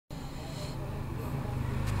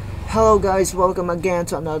Hello guys, welcome again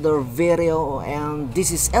to another video, and this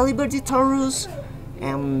is Eliberty Taurus.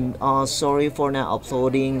 And sorry for not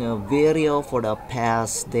uploading a video for the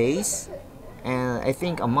past days, and I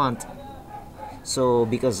think a month, so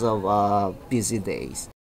because of busy days.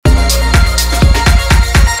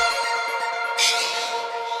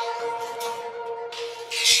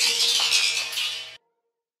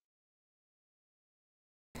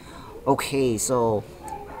 Okay, so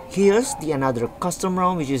here's the another custom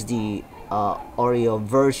ROM, which is the Oreo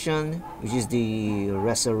version, which is the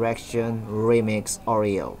Resurrection Remix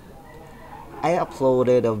Oreo. I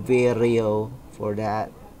uploaded a video for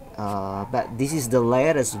that, but this is the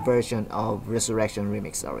latest version of Resurrection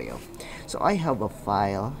Remix Oreo. So I have a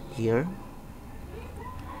file here.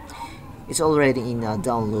 It's already in a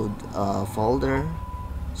download folder.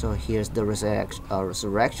 So here's the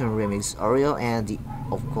Resurrection Remix Oreo, and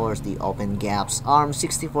of course the Opengapps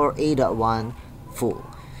ARM64 A.1 full.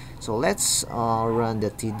 So let's run the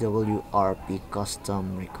TWRP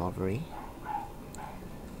custom recovery,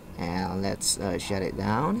 and let's shut it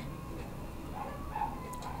down.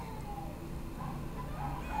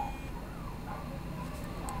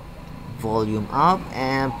 Volume up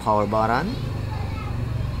and power button.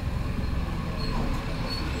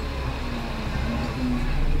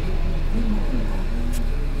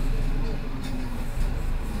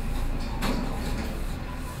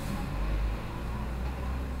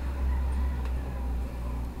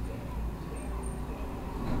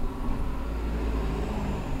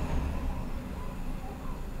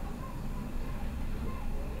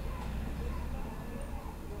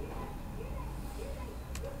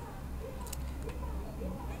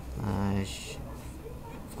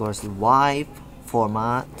 Of course, wipe,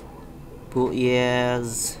 format, put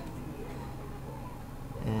yes,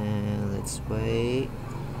 and let's wait.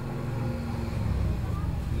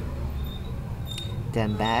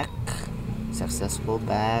 Then back, successful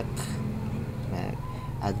back,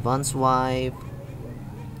 advanced wipe.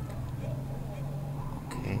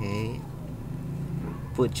 Okay,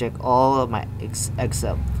 put check all of my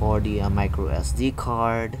except for the micro SD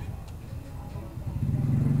card.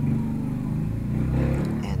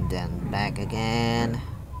 Then back again,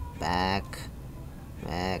 back,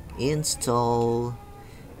 install,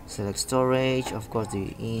 select storage, of course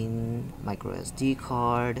the in micro SD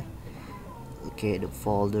card, okay, the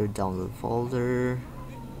folder, download folder,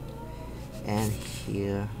 and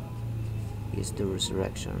here is the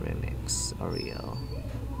Resurrection Remix Oreo.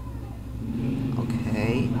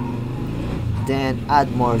 Okay, then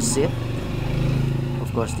add more zip,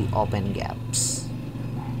 of course the Opengapps.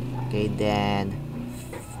 Okay, then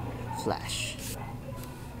flash.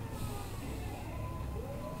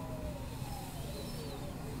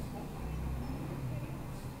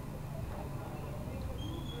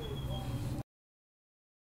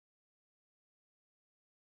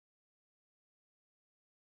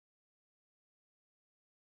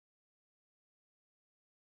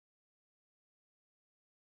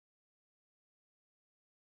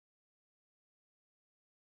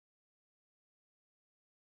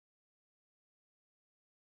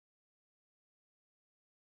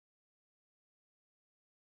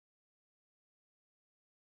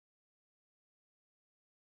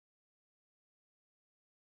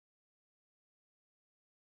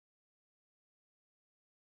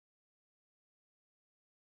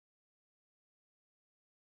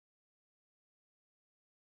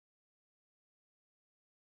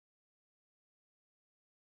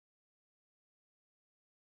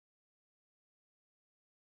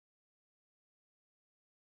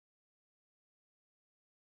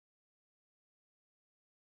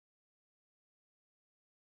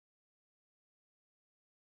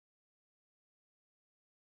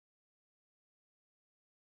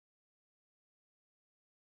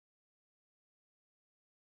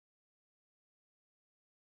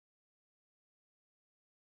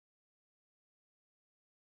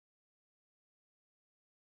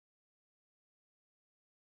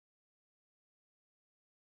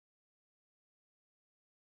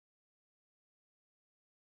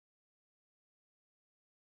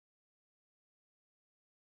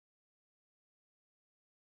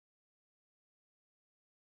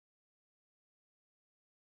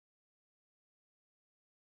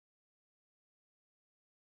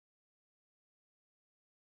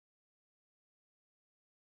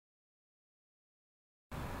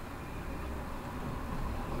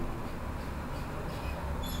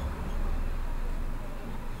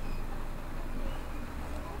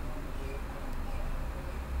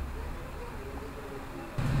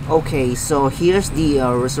 Okay, so here's the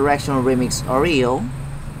Resurrection Remix Oreo.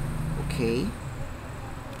 Okay,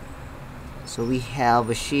 So we have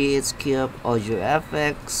a sheet, skip, audio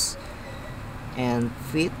effects, and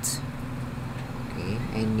fit. Okay,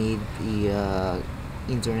 I need the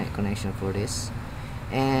internet connection for this,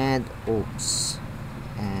 and oops,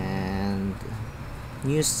 and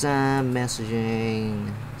news time,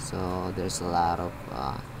 messaging. So there's a lot of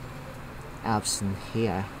apps in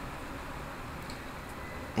here,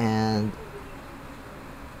 and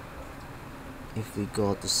if we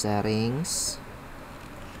go to settings,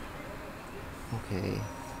 okay,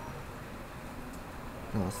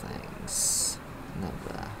 no thanks,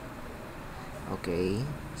 never. Okay,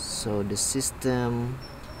 so the system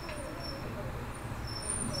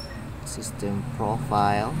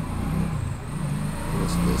profile,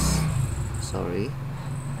 what's this, sorry,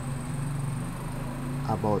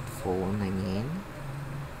 about phone, I mean.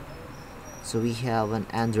 So we have an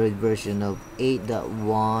Android version of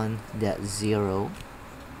 8.1.0.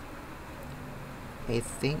 I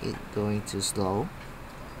think it's going too slow.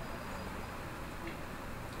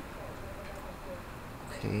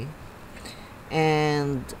 Okay,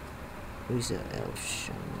 and reset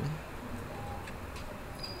option.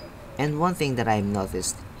 And one thing that I've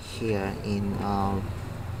noticed here in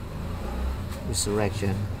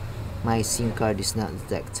Resurrection, my SIM card is not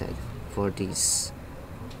detected for this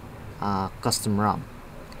custom ROM,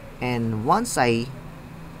 and once I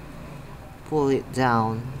pull it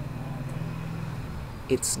down,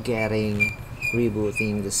 it's getting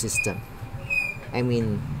rebooting the system. I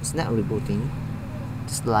mean, it's not rebooting,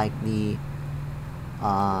 just like the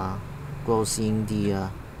closing the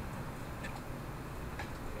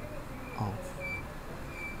oh,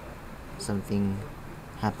 something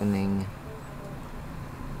happening,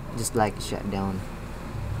 just like shutdown.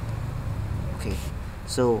 Okay,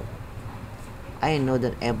 so I know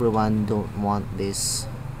that everyone don't want this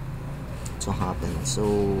to happen,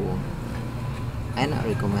 so I not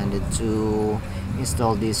recommended to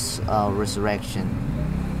install this Resurrection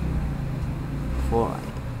for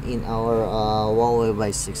in our Huawei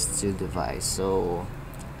Y62 device. So,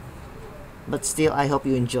 but still, I hope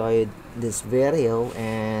you enjoyed this video,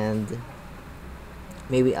 and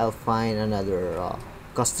maybe I'll find another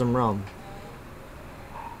custom ROM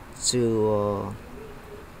to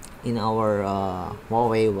in our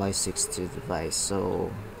Huawei Y62 device.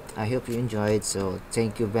 So I hope you enjoyed. So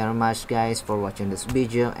thank you very much guys for watching this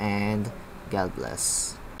video, and God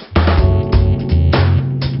bless.